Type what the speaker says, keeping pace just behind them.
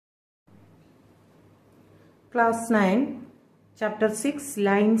Class 9, Chapter 6,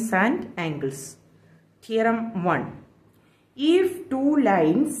 Lines and Angles. Theorem 1. If two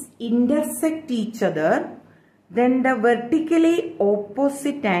lines intersect each other, then the vertically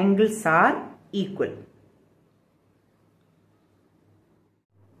opposite angles are equal.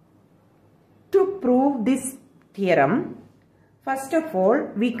 To prove this theorem, first of all,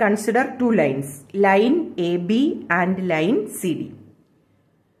 we consider two lines, line AB and line CD,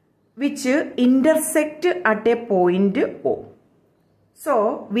 which intersect at a point O.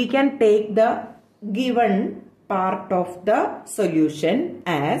 So, we can take the given part of the solution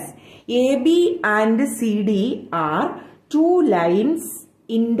as AB and CD are two lines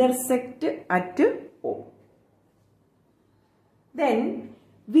intersect at O. Then,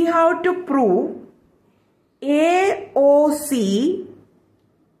 we have to prove AOC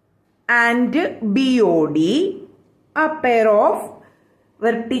and BOD, a pair of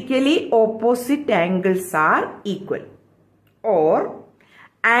vertically opposite angles, are equal, or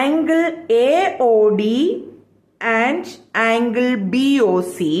angle AOD and angle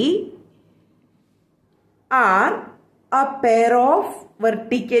BOC are a pair of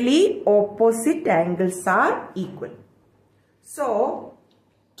vertically opposite angles are equal. So,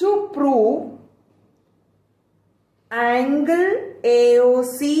 to prove angle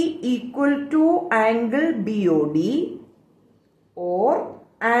AOC equal to angle BOD or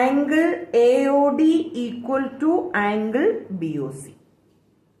angle AOD equal to angle BOC.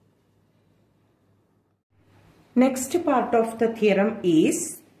 Next part of the theorem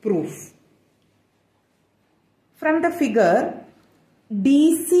is proof. From the figure,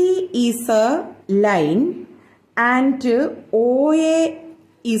 DC is a line and OA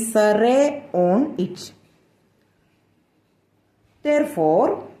is a ray on it.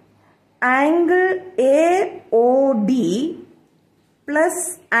 Therefore, angle AOD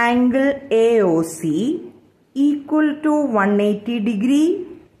plus angle AOC equal to 180 degree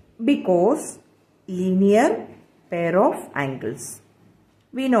because linear pair of angles.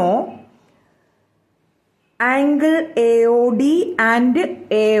 We know angle AOD and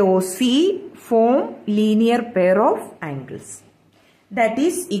AOC form linear pair of angles. That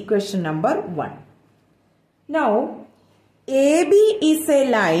is equation number 1. Now, AB is a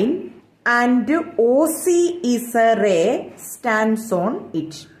line and OC is a ray stands on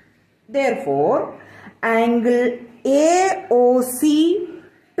it. Therefore, angle AOC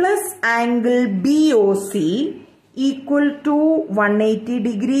plus angle BOC equal to 180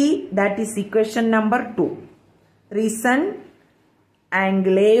 degree. That is equation number 2. Reason,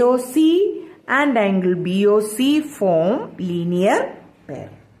 angle AOC and angle BOC form linear pair.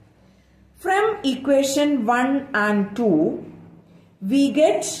 From equation 1 and 2, we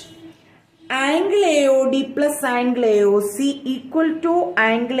get angle AOD plus angle AOC equal to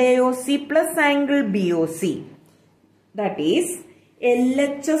angle AOC plus angle BOC. That is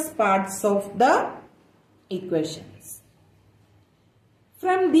LHS parts of the equations.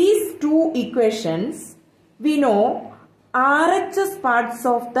 From these two equations, we know RHS parts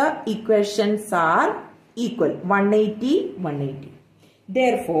of the equations are equal, 180, 180.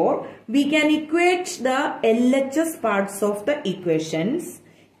 Therefore, we can equate the LHS parts of the equations.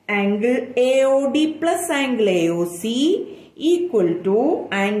 Angle AOD plus angle AOC equal to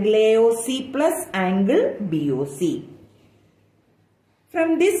angle AOC plus angle BOC.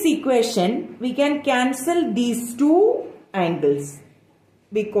 From this equation, we can cancel these two angles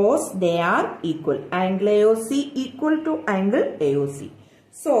because they are equal. Angle AOC equal to angle AOC.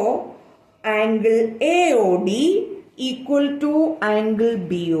 So, angle AOD equal to angle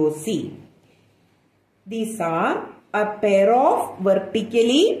BOC. These are a pair of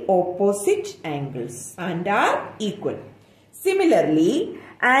vertically opposite angles and are equal. Similarly,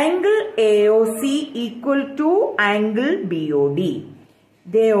 angle AOC equal to angle BOD.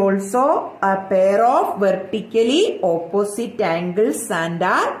 They also a pair of vertically opposite angles and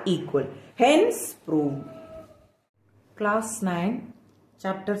are equal. Hence, proved. Class 9,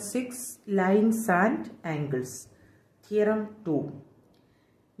 Chapter 6, Lines and Angles. Theorem 2.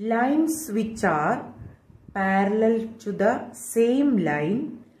 Lines which are parallel to the same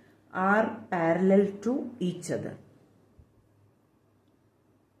line are parallel to each other.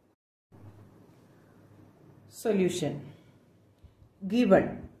 Solution.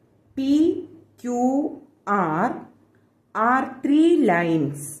 Given P, Q, R are three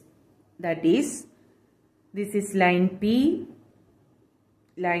lines. That is, this is line P,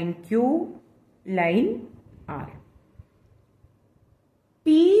 line Q, line R.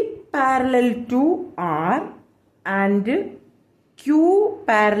 P parallel to R and Q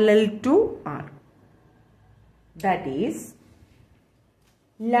parallel to R. That is,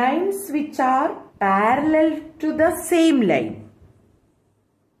 lines which are parallel to the same line.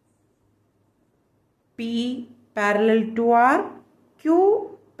 P parallel to R,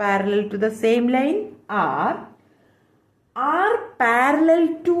 Q parallel to the same line, R are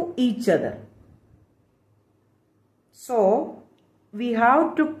parallel to each other. So, we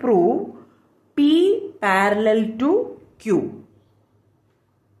have to prove P parallel to Q.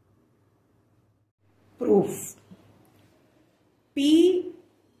 Proof. P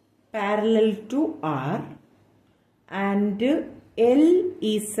parallel to R and L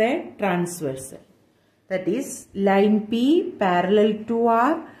is a transversal. That is, line P parallel to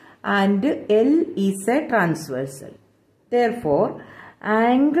R and L is a transversal. Therefore,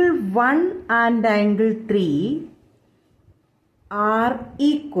 angle 1 and angle 3 are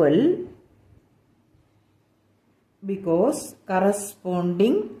equal because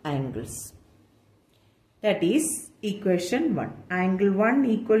corresponding angles. That is equation 1. Angle 1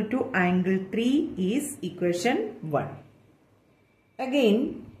 equal to angle 3 is equation 1.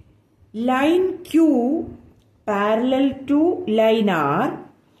 Again, line Q parallel to line R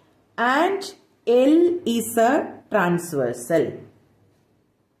and L is a transversal.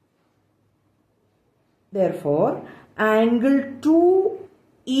 Therefore, angle 2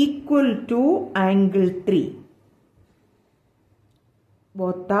 equal to angle 3.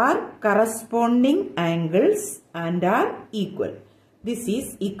 Both are corresponding angles and are equal. This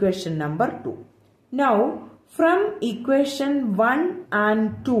is equation number 2. Now, from equation 1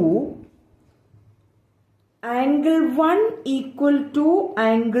 and 2, angle 1 equal to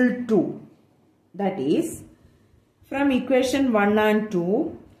angle 2. That is, from equation 1 and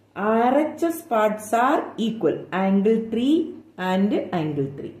 2, RHS parts are equal, angle 3 and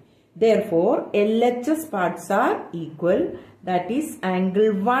angle 3. Therefore, LHS parts are equal, that is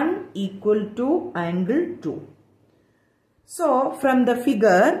angle 1 equal to angle 2. So, from the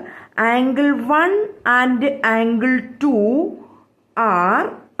figure, angle 1 and angle 2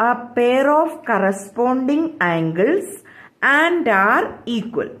 are a pair of corresponding angles and are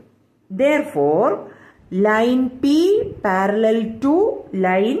equal. Therefore, line P parallel to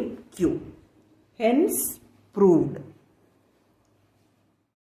line Q. Hence, proved.